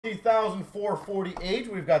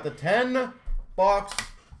20,448. We've got the 10 box.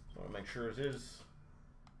 So I want to make sure it is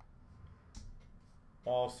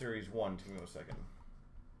all series 1. Give me a second.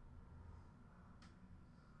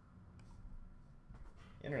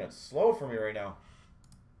 Internet's slow for me right now.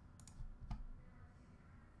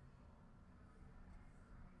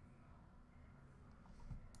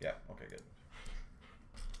 Yeah, okay, good.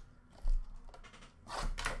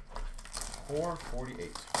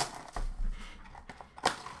 448.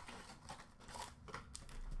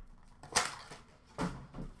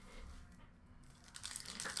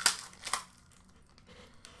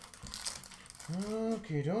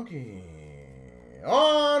 Okie dokie.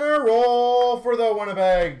 On a roll for the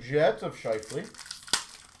Winnipeg Jets of Scheifele.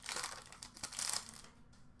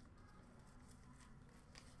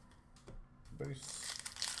 Base.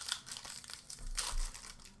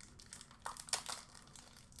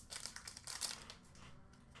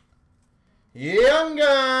 Young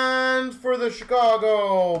Guns for the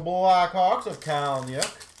Chicago Blackhawks of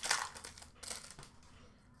Kalnick.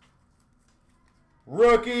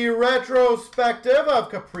 Rookie retrospective of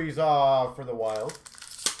Kaprizov for the Wild.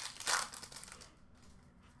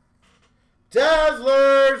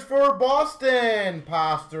 Dazzlers for Boston,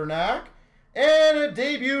 Pasternak. And a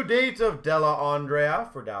debut date of Della Andrea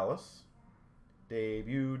for Dallas.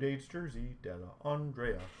 Debut dates jersey, Della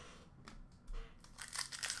Andrea.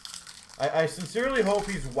 I sincerely hope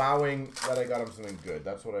he's wowing that I got him something good.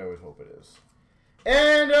 That's what I always hope it is.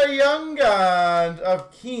 And a Young Guns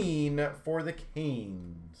of Keane for the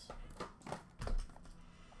Canes.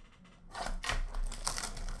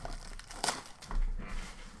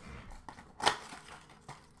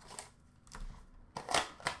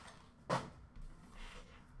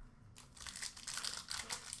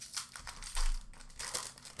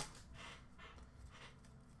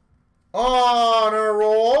 On a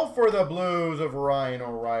roll for the Blues of Ryan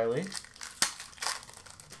O'Reilly.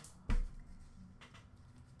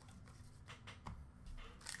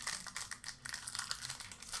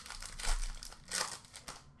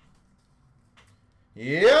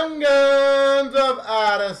 Young Guns of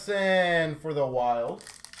Addison for the Wild.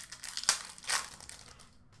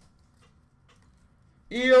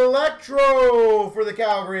 Electro for the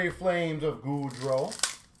Calgary Flames of Goudreau.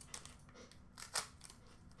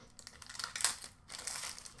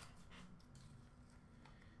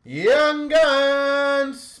 Young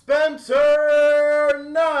Guns Spencer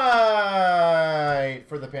Knight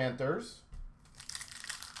for the Panthers.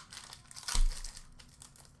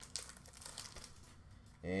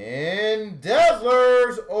 And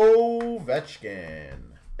Dazzlers Ovechkin.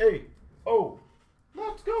 Hey, oh,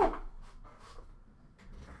 let's go.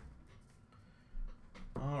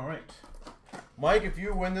 All right. Mike, if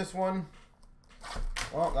you win this one,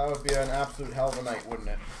 well, that would be an absolute hell of a night, wouldn't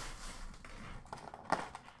it?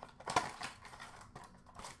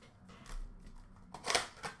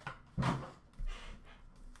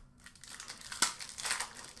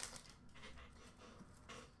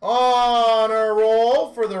 On a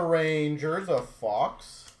roll for the Rangers of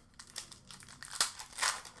Fox.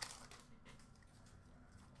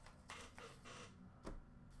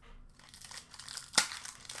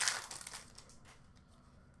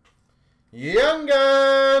 Young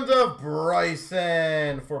Guns of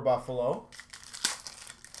Bryson for Buffalo.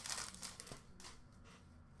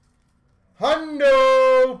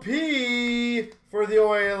 Hundo P for the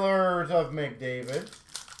Oilers of McDavid.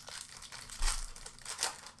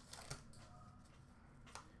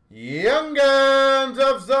 Young Guns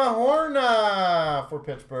of Zahorna for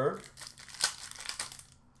Pittsburgh.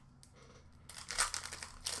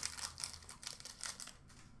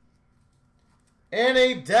 And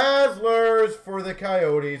a Dazzlers for the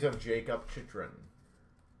Coyotes of Jacob Chychrun.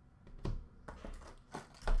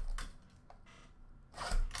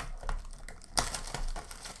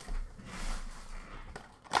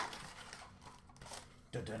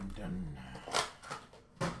 Dun dun dun.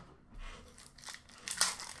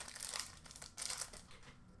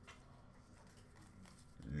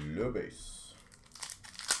 Base.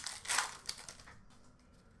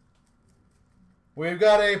 We've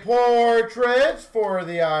got a portrait for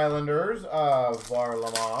the Islanders of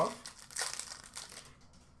Varlamov.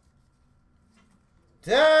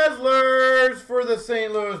 Dazzlers for the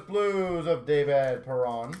St. Louis Blues of David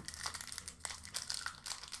Perron.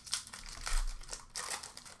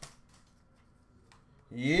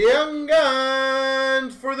 Young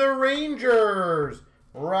Guns for the Rangers,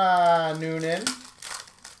 Ra Noonan.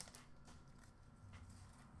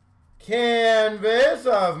 Canvas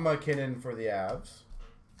of McKinnon for the Avs.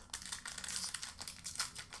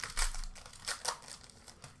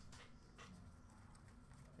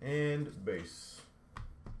 And base.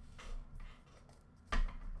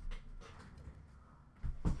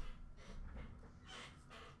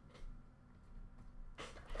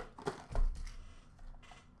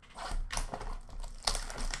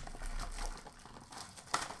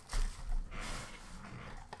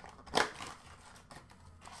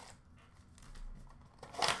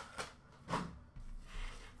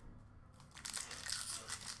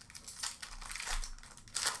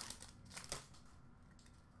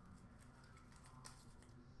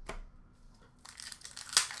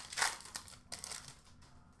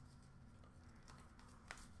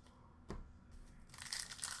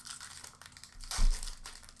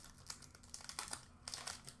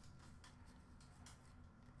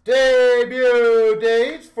 Debut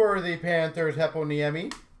dates for the Panthers,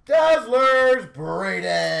 Heponiemi. Dazzlers,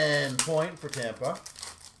 Braden. Point for Tampa.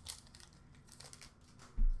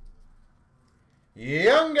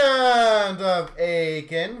 Young Guns of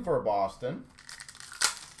Aiken for Boston.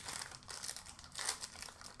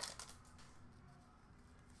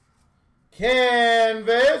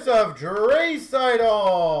 Canvas of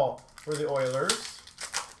Draisaitl for the Oilers.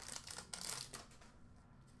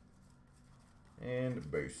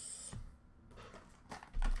 And base.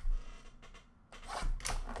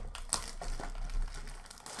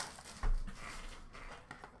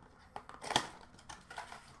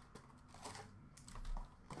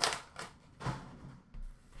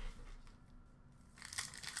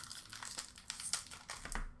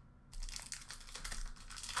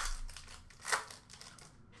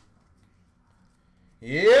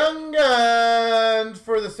 Young Guns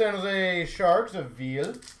for the San Jose Sharks of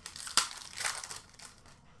Veal.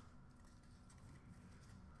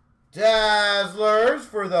 Dazzlers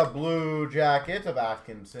for the Blue Jackets of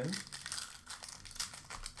Atkinson.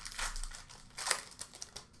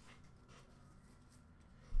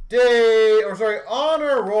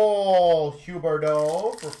 Honor Roll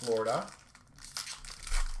Huberdeau for Florida.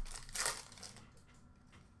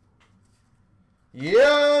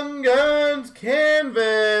 Young Guns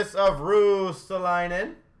Canvas of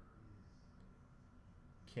Ruotsalainen.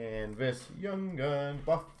 Canvas Young Guns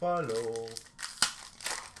Buffalo.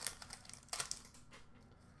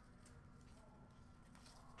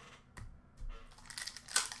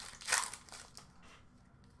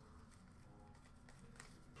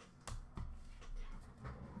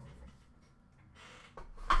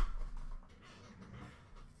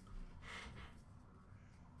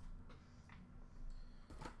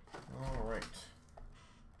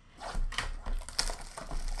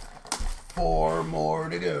 Four more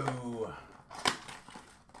to go.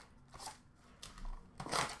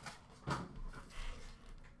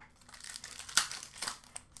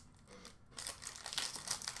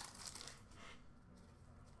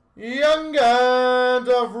 Young Guns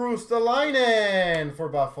of Ruotsalainen for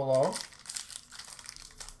Buffalo.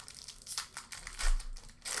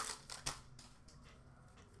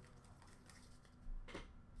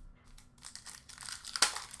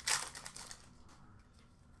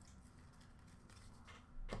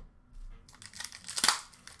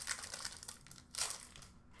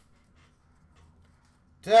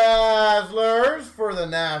 Dazzlers for the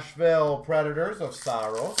Nashville Predators of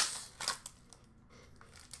Saros.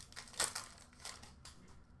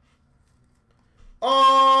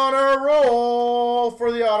 Honor Roll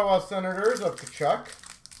for the Ottawa Senators of Tkachuk.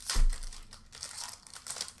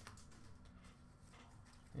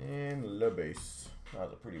 And Le Base. That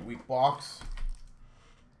was a pretty weak box.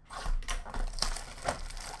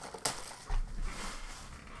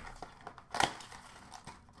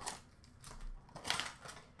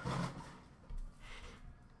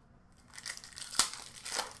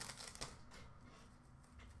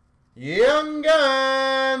 Young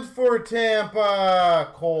Guns for Tampa,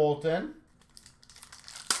 Colton.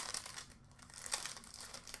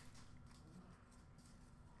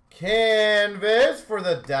 Canvas for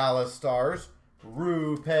the Dallas Stars,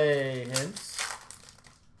 Roope Hintz.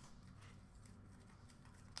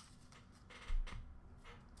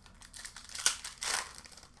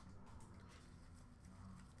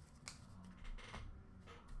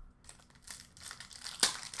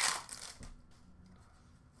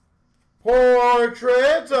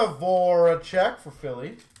 Portrait of Voracek for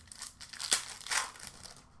Philly.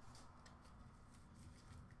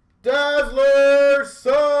 Dazzler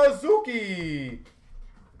Suzuki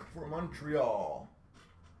for Montreal.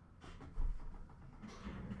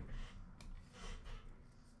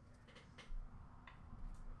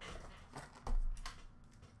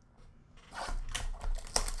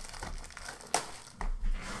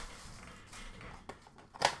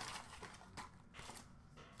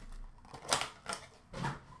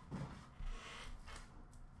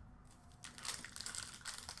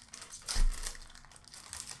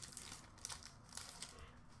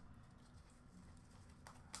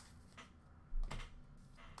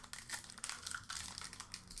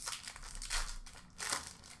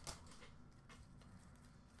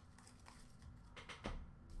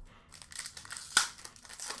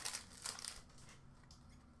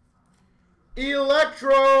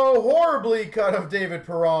 Electro horribly cut of David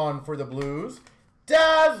Perron for the Blues.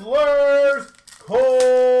 Dazzlers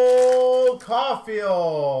Cole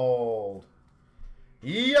Caulfield.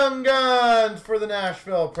 Young Guns for the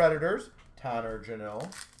Nashville Predators. Tanner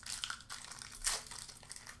Janelle.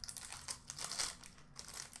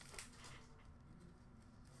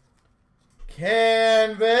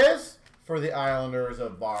 Canvas for the Islanders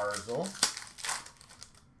of Barzil.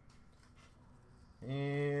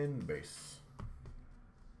 And base.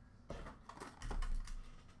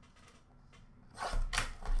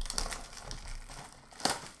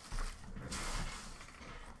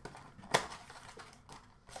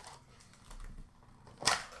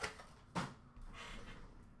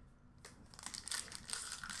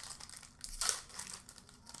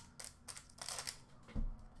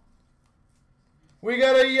 We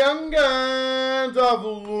got a Young Guns of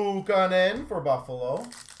Luukkonen for Buffalo.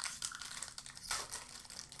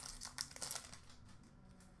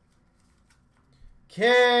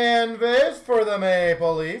 Canvas for the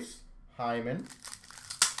Maple Leafs, Hyman.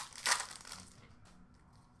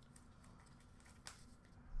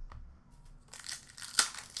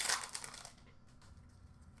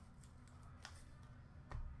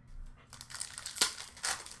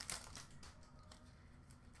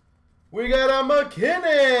 We got a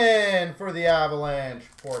McKinnon for the Avalanche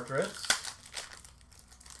portraits.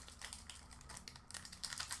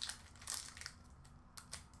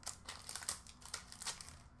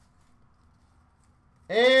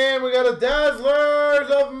 And we got a Dazzlers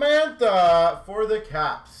of Mantha for the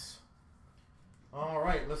Caps. All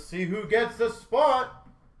right, let's see who gets the spot.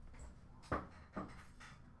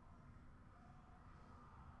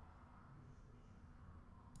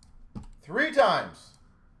 Three times.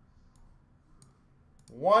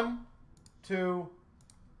 1, 2,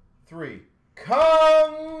 3.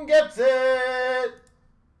 Come gets it.